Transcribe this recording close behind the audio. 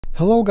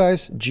Hello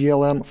guys,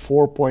 GLM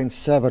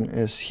 4.7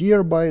 is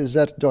here by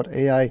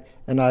Z.ai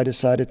and I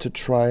decided to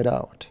try it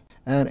out.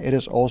 And it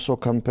is also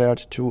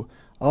compared to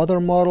other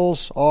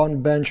models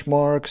on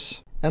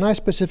benchmarks. And I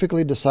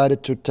specifically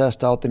decided to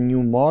test out the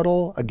new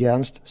model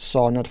against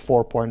Sonnet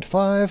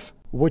 4.5,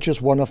 which is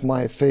one of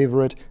my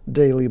favorite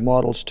daily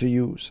models to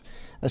use.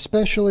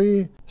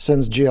 Especially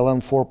since GLM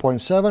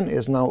 4.7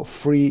 is now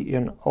free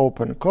in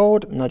open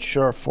code. Not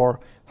sure for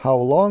how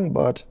long,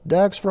 but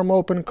Dax from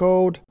open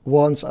code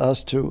wants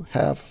us to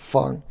have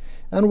fun,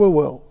 and we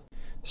will.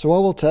 So I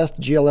will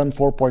test GLM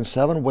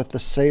 4.7 with the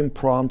same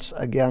prompts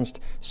against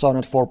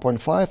Sonnet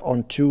 4.5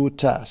 on two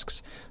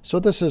tasks. So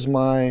this is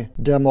my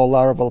demo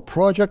Laravel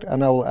project,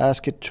 and I will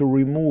ask it to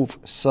remove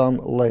some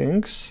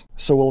links.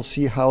 So we'll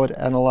see how it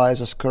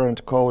analyzes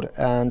current code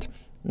and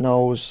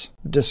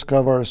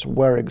discovers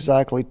where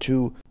exactly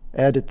to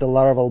edit the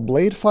Laravel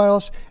blade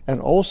files, and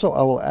also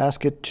I will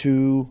ask it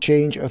to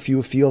change a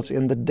few fields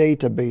in the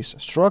database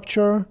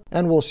structure,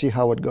 and we'll see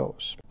how it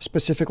goes.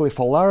 Specifically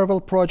for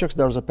Laravel projects,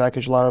 there's a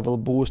package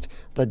Laravel Boost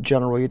that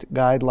generate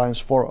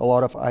guidelines for a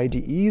lot of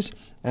IDEs,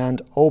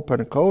 and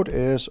open code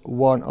is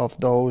one of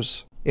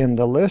those in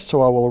the list,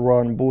 so I will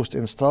run boost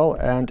install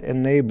and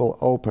enable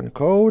open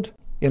code,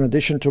 in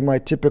addition to my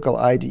typical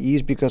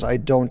IDEs, because I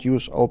don't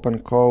use open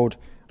code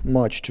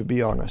much, to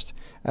be honest.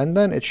 And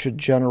then it should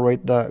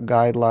generate the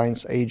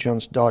guidelines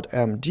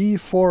agents.md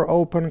for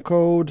open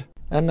code.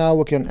 And now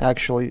we can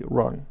actually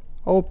run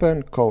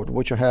open code,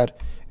 which I had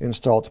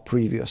installed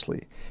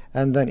previously.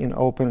 And then in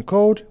open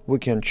code, we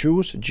can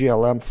choose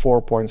GLM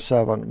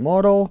 4.7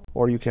 model,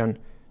 or you can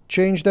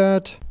change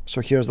that.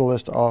 So here's the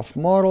list of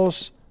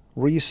models,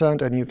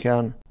 recent, and you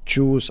can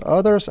choose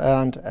others.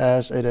 And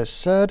as it is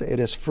said, it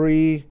is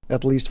free,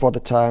 at least for the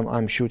time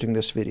I'm shooting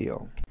this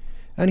video.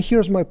 And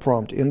here's my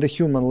prompt in the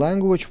human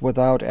language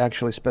without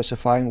actually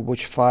specifying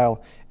which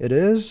file it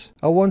is.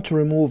 I want to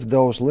remove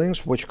those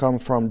links which come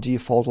from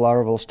default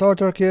Laravel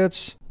starter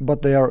kits,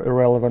 but they are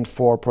irrelevant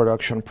for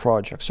production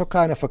projects, so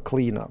kind of a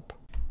cleanup.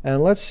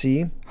 And let's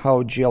see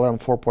how GLM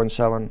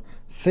 4.7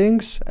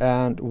 thinks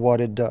and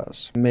what it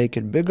does. Make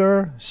it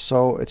bigger,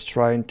 so it's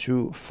trying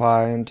to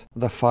find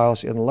the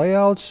files in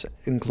layouts,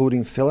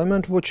 including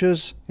Filament, which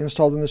is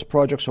installed in this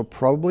project, so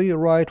probably the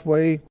right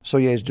way. So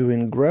yeah, it's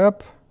doing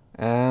grep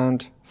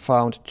and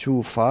found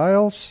two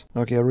files.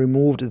 Okay,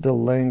 removed the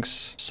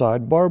links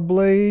sidebar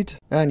blade,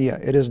 and yeah,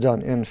 it is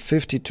done in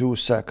 52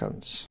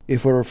 seconds.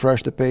 If we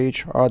refresh the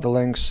page, are the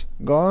links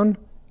gone?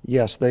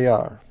 Yes, they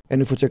are.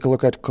 And if we take a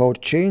look at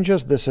code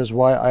changes, this is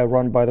why I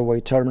run, by the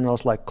way,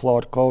 terminals like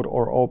Claude Code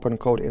or Open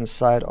Code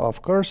inside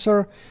of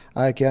Cursor.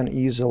 I can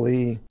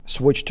easily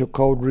switch to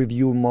code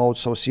review mode,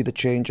 so see the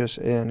changes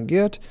in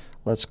Git.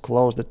 Let's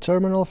close the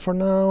terminal for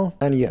now.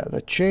 And yeah,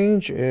 the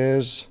change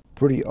is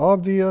pretty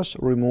obvious,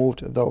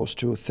 removed those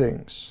two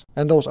things.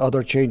 And those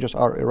other changes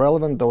are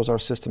irrelevant. Those are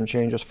system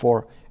changes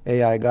for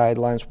AI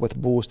guidelines with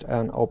Boost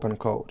and Open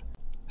Code.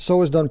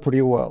 So it's done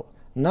pretty well.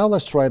 Now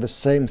let's try the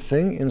same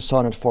thing in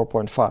Sonnet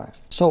 4.5.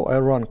 So I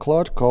run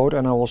Claude Code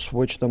and I will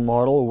switch the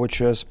model, which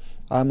is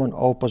I'm on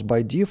Opus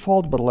by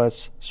default, but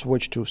let's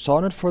switch to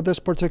Sonnet for this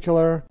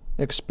particular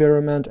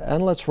experiment,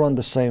 and let's run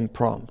the same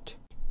prompt.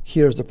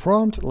 Here's the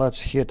prompt.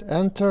 Let's hit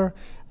enter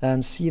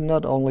and see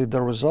not only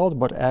the result,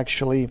 but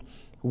actually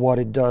what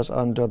it does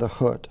under the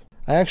hood.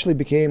 I actually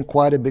became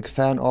quite a big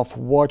fan of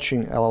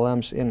watching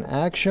LLMs in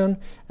action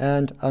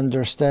and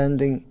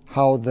understanding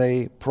how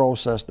they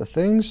process the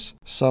things.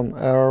 Some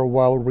error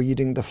while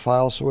reading the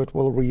file, so it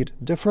will read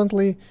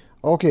differently.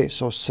 Okay,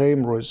 so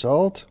same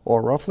result,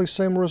 or roughly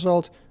same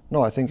result.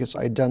 No, I think it's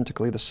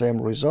identically the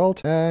same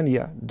result. And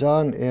yeah,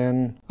 done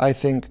in, I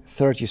think,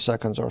 30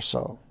 seconds or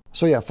so.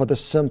 So yeah, for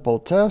this simple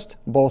test,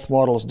 both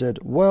models did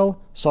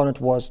well.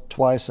 Sonnet was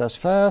twice as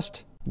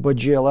fast, but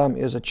GLM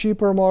is a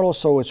cheaper model,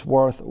 so it's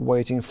worth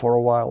waiting for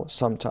a while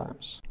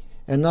sometimes.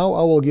 And now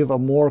I will give a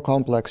more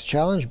complex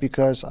challenge,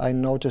 because I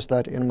noticed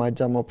that in my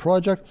demo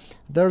project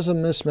there's a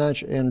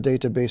mismatch in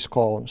database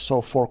columns.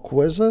 So for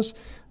quizzes,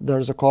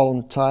 there's a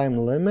column time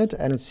limit,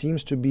 and it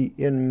seems to be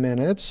in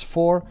minutes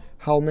for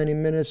how many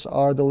minutes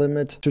are the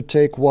limit to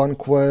take one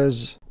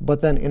quiz.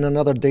 But then in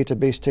another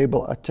database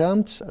table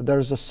attempts,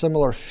 there's a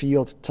similar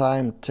field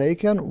time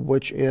taken,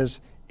 which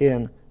is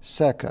in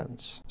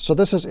seconds. So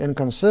this is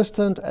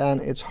inconsistent,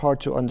 and it's hard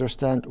to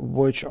understand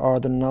which are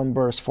the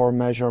numbers for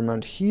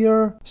measurement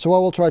here. So I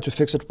will try to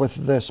fix it with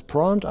this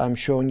prompt. I'm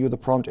showing you the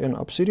prompt in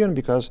Obsidian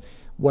because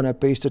when I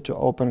paste it to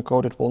open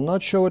code, it will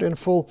not show it in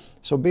full.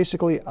 So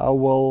basically, I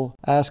will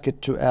ask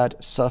it to add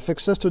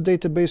suffixes to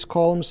database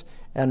columns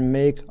and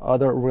make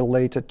other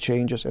related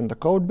changes in the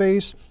code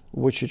base,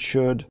 which it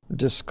should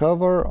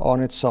discover on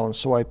its own.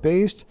 So I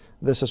paste.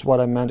 This is what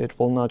I meant. It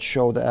will not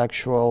show the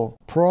actual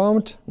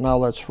prompt. Now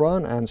let's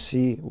run and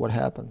see what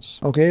happens.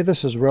 Okay,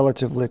 this is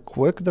relatively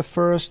quick. The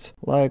first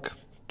like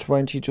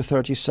 20 to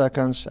 30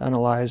 seconds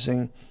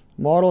analyzing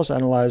models,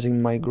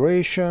 analyzing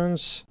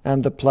migrations,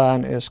 and the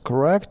plan is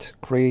correct.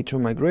 Create two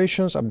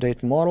migrations,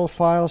 update model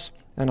files,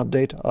 and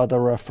update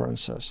other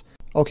references.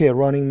 Okay,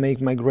 running make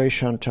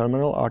migration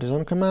terminal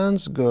artisan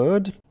commands,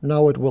 good.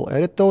 Now it will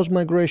edit those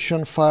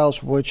migration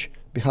files, which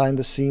behind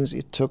the scenes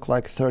it took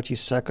like 30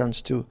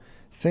 seconds to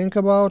think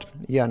about.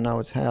 Yeah, now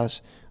it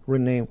has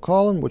rename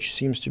column, which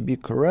seems to be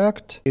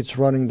correct. It's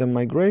running the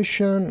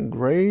migration,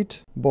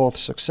 great, both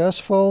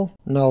successful.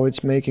 Now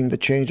it's making the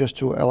changes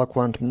to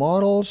eloquent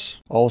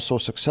models, also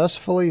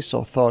successfully,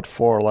 so thought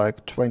for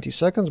like 20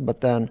 seconds,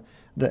 but then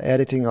the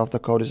editing of the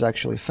code is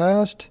actually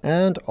fast,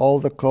 and all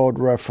the code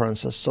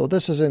references. So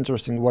this is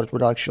interesting what it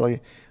would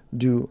actually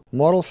do.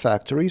 Model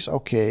factories,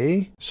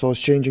 okay, so it's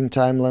changing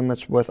time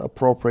limits with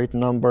appropriate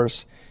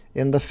numbers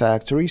in the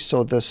factory,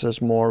 so this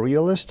is more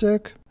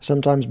realistic.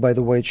 Sometimes, by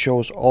the way, it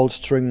shows old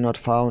string not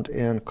found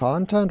in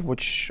content,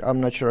 which I'm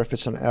not sure if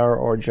it's an error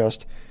or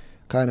just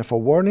kind of a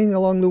warning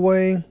along the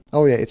way.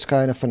 Oh yeah, it's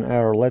kind of an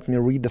error. Let me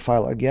read the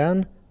file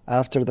again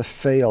after the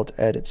failed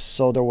edits,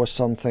 so there was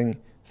something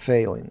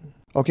failing.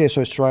 Okay,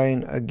 so it's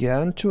trying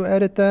again to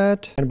edit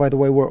that. And by the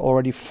way, we're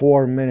already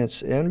 4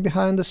 minutes in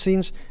behind the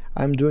scenes.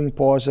 I'm doing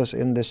pauses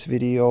in this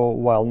video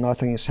while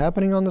nothing is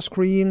happening on the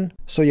screen.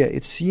 So yeah,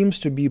 it seems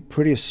to be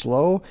pretty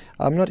slow.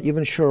 I'm not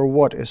even sure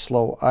what is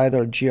slow,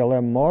 either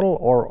GLM model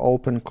or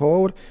open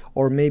code,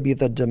 or maybe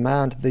the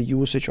demand, the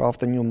usage of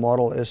the new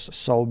model is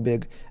so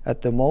big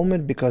at the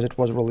moment because it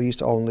was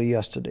released only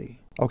yesterday.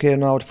 Okay,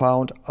 now it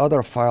found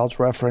other files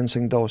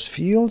referencing those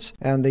fields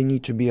and they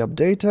need to be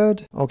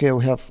updated. Okay,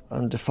 we have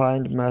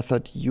undefined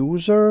method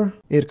user.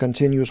 It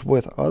continues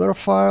with other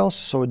files,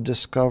 so it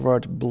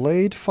discovered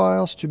blade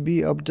files to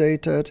be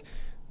updated.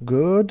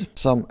 Good.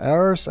 Some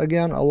errors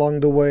again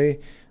along the way,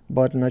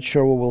 but not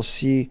sure we will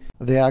see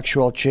the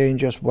actual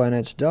changes when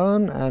it's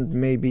done, and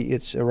maybe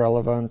it's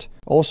irrelevant.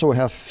 Also, we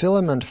have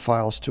filament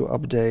files to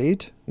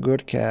update.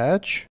 Good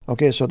catch.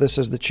 Okay, so this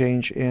is the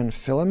change in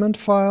filament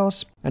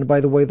files. And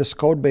by the way, this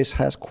codebase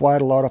has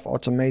quite a lot of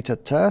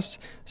automated tests,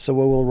 so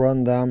we will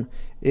run them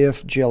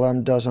if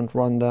GLM doesn't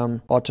run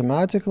them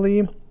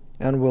automatically,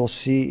 and we'll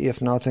see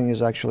if nothing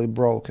is actually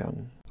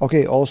broken.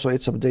 Okay, also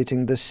it's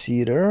updating the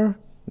seeder.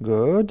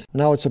 Good.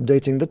 Now it's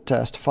updating the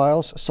test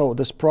files, so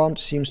this prompt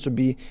seems to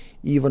be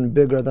even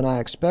bigger than I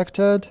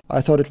expected.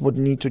 I thought it would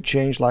need to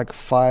change like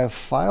 5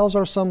 files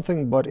or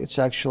something, but it's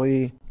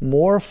actually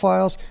more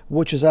files,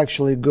 which is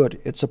actually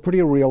good. It's a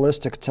pretty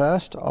realistic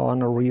test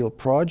on a real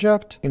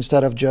project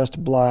instead of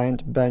just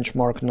blind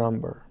benchmark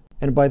number.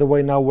 And by the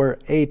way, now we're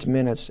 8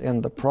 minutes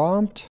in the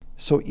prompt.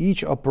 So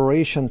each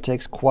operation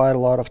takes quite a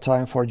lot of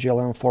time for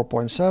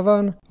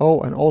GLM-4.7. Oh,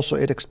 and also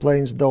it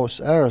explains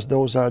those errors.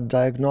 Those are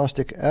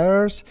diagnostic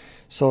errors.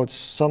 So it's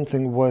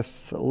something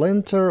with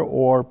linter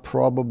or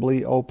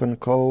probably open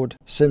code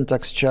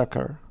syntax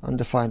checker,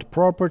 undefined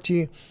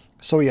property.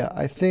 So yeah,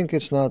 I think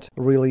it's not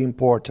really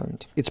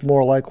important. It's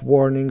more like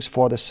warnings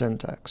for the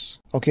syntax.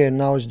 Okay,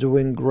 now it's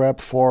doing grep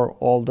for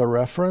all the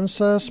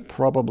references,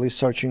 probably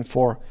searching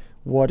for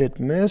what it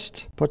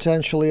missed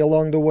potentially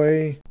along the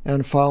way,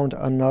 and found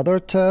another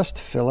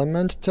test,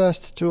 filament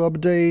test, to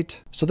update.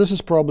 So this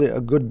is probably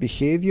a good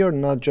behavior,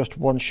 not just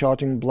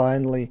one-shotting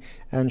blindly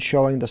and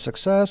showing the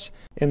success,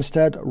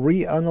 instead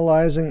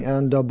reanalyzing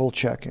and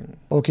double-checking.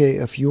 Okay,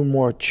 a few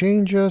more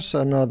changes,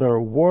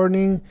 another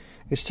warning.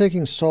 It's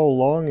taking so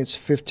long, it's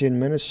 15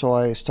 minutes, so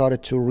I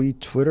started to read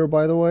Twitter,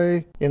 by the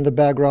way, in the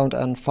background,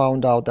 and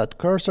found out that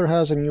Cursor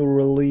has a new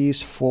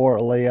release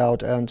for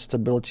layout and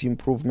stability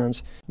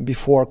improvements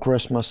before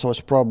Christmas, so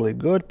it's probably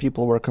good.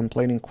 People were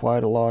complaining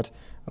quite a lot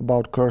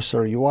about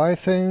Cursor UI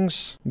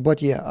things.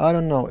 But yeah, I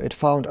don't know, it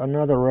found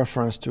another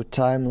reference to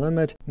time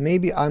limit.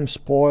 Maybe I'm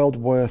spoiled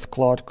with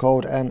Claude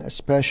Code, and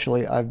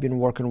especially I've been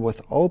working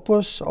with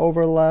Opus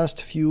over the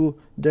last few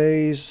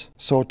days.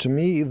 So to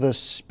me, the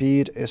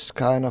speed is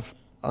kind of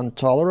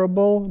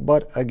intolerable,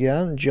 but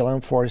again,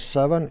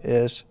 GLM-4.7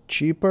 is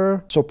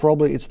cheaper, so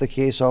probably it's the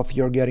case of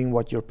you're getting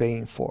what you're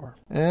paying for.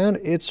 And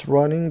it's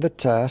running the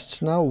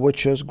tests now,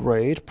 which is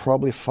great,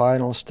 probably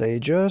final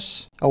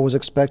stages. I was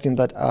expecting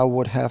that I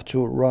would have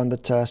to run the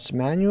tests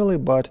manually,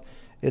 but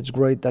it's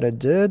great that it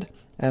did.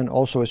 And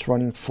also it's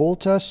running full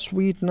test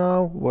suite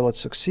now. Will it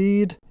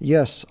succeed?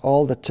 Yes,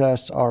 all the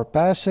tests are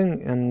passing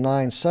in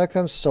 9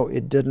 seconds, so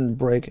it didn't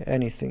break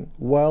anything.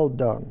 Well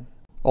done.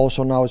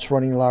 Also now it's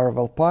running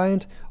Laravel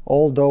Pint.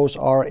 All those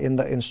are in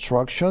the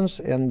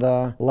instructions in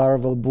the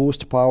Laravel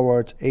Boost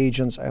powered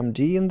Agents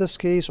MD in this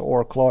case,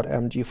 or Claude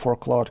MD for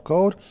Claude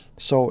Code.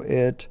 So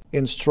it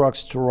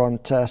instructs to run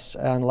tests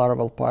and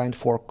Laravel Pint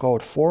for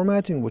code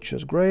formatting, which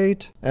is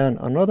great. And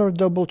another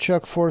double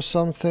check for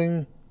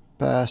something.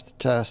 Passed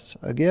tests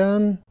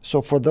again.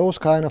 So for those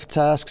kind of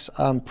tasks,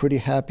 I'm pretty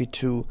happy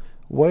to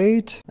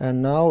wait,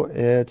 and now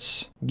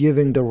it's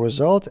giving the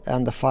result,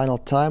 and the final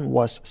time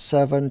was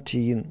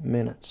 17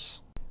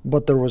 minutes.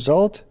 But the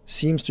result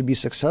seems to be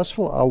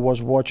successful. I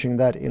was watching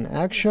that in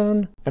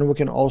action, and we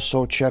can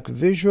also check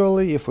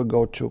visually. If we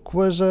go to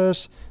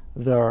quizzes,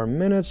 there are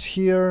minutes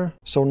here,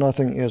 so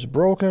nothing is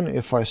broken.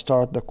 If I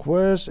start the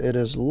quiz, it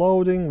is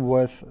loading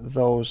with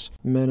those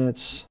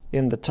minutes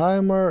in the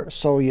timer.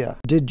 So yeah,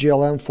 did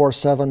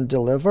GLM-4.7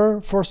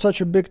 deliver for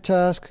such a big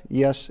task?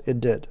 Yes,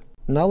 it did.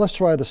 Now let's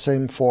try the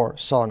same for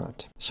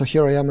Sonnet. So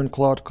here I am in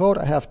Cloud Code.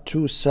 I have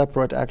two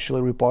separate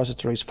actually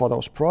repositories for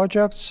those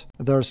projects.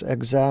 There's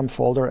exam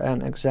folder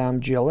and exam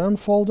GLM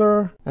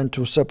folder, and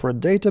two separate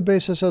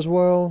databases as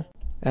well.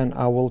 And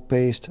I will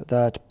paste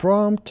that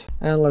prompt,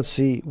 and let's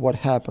see what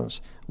happens.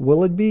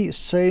 Will it be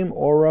same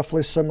or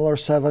roughly similar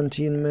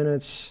 17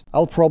 minutes?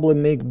 I'll probably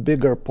make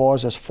bigger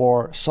pauses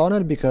for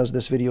Sonnet because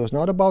this video is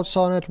not about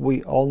Sonnet.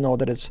 We all know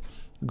that it's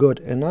good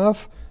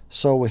enough.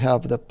 So we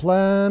have the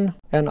plan,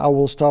 and I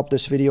will stop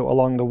this video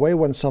along the way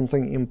when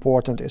something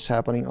important is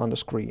happening on the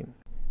screen.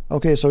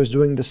 Okay, so it's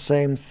doing the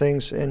same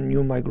things in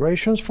new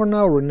migrations for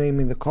now,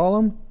 renaming the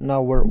column.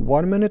 Now we're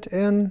 1 minute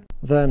in,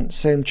 then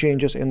same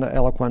changes in the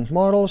eloquent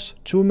models,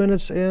 2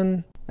 minutes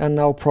in, and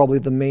now probably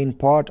the main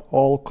part,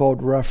 all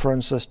code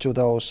references to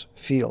those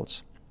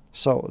fields.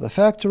 So the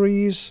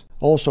factories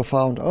also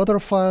found other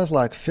files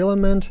like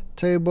filament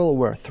table,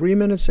 we're 3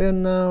 minutes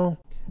in now.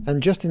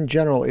 And just in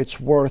general, it's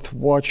worth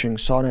watching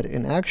Sonnet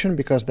in action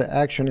because the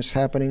action is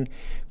happening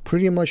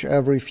pretty much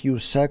every few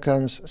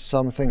seconds.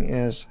 Something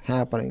is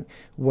happening.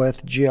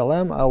 With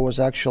GLM, I was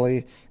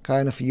actually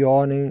kind of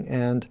yawning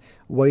and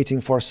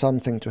waiting for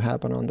something to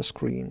happen on the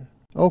screen.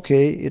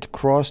 Okay, it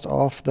crossed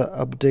off the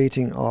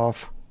updating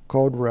of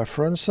code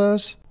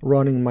references,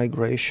 running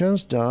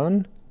migrations,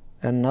 done,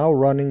 and now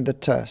running the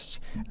tests.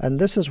 And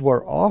this is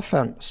where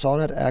often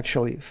Sonnet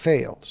actually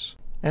fails.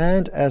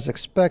 And as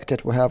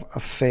expected, we have a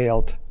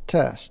failed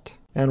test.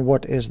 And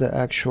what is the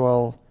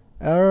actual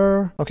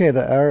error? Okay,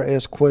 the error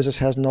is quizzes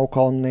has no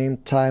column name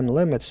time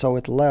limit, so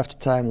it left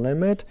time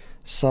limit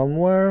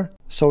somewhere.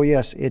 So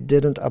yes, it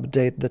didn't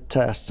update the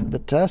tests. The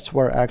tests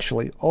were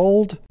actually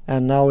old,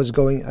 and now it's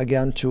going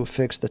again to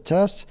fix the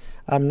tests.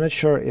 I'm not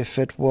sure if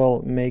it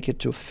will make it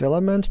to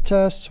filament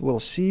tests, we'll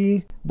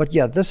see. But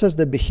yeah, this is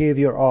the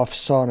behavior of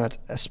Sonnet,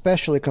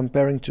 especially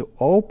comparing to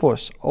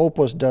Opus.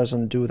 Opus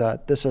doesn't do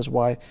that. This is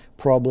why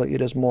probably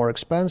it is more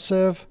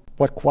expensive.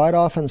 But quite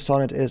often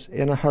Sonnet is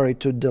in a hurry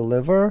to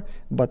deliver,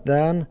 but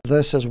then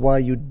this is why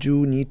you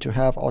do need to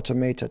have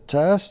automated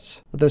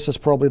tests. This is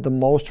probably the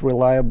most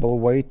reliable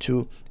way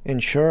to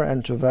ensure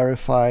and to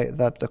verify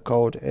that the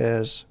code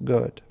is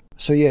good.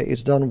 So yeah,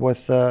 it's done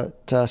with the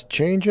test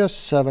changes,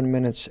 7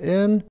 minutes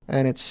in,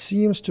 and it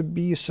seems to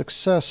be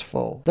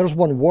successful. There's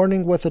one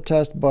warning with the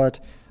test, but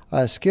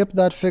I skipped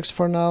that fix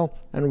for now,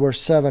 and we're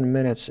 7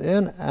 minutes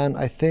in, and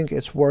I think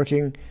it's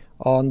working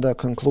on the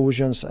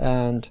conclusions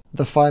and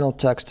the final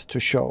text to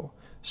show.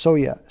 So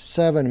yeah,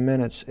 7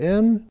 minutes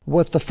in.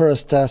 With the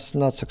first test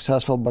not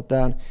successful, but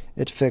then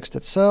it fixed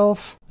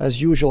itself.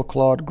 As usual,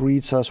 Claude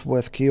greets us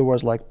with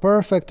keywords like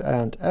perfect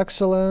and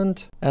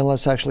excellent. And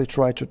let's actually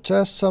try to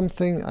test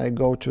something. I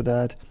go to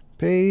that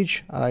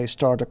page, I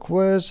start a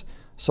quiz.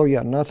 So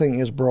yeah, nothing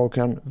is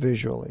broken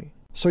visually.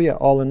 So yeah,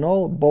 all in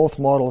all, both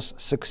models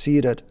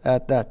succeeded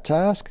at that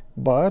task,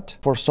 but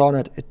for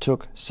Sonnet it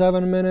took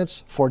 7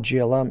 minutes, for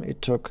GLM it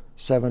took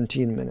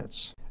 17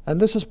 minutes. And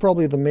this is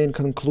probably the main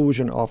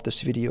conclusion of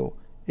this video.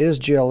 Is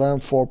GLM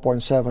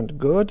 4.7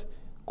 good?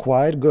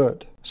 Quite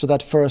good. So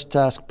that first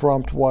task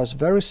prompt was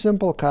very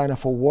simple, kind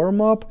of a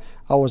warm-up.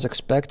 I was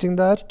expecting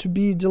that to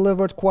be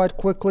delivered quite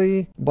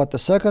quickly, but the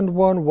second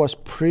one was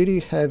pretty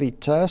heavy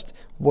test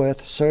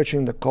with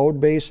searching the code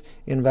base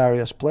in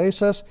various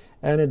places,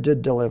 and it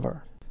did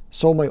deliver.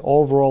 So my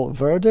overall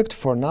verdict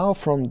for now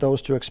from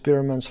those two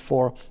experiments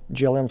for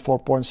GLM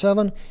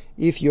 4.7,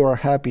 if you are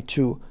happy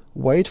to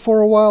wait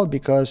for a while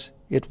because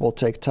it will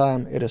take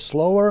time, it is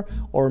slower,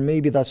 or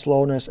maybe that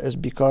slowness is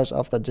because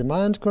of the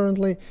demand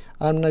currently,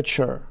 I'm not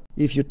sure.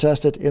 If you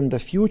test it in the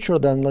future,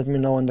 then let me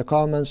know in the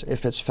comments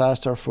if it's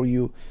faster for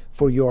you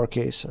for your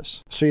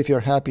cases. So if you're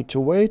happy to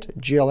wait,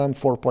 GLM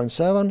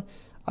 4.7,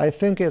 I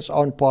think it's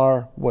on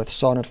par with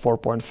Sonnet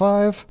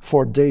 4.5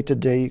 for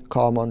day-to-day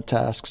common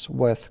tasks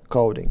with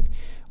coding.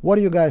 What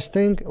do you guys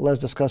think? Let's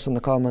discuss in the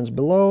comments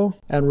below.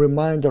 And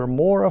reminder,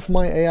 more of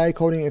my AI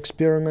coding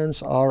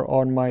experiments are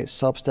on my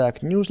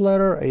Substack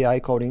newsletter, AI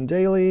Coding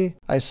Daily.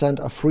 I send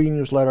a free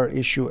newsletter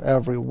issue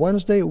every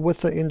Wednesday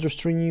with the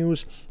industry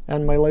news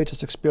and my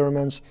latest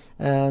experiments,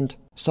 and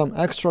some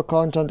extra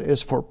content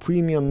is for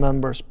premium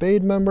members,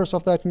 paid members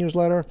of that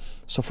newsletter.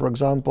 So for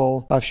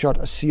example, I've shot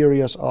a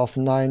series of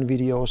 9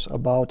 videos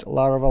about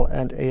Laravel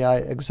and AI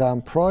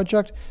exam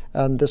project,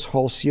 and this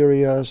whole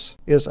series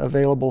is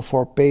available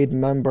for paid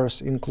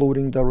members,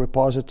 including the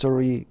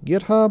repository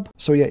GitHub.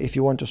 So yeah, if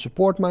you want to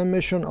support my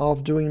mission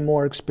of doing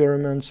more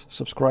experiments,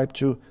 subscribe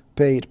to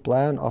paid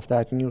plan of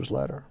that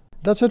newsletter.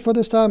 That's it for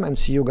this time, and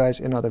see you guys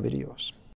in other videos.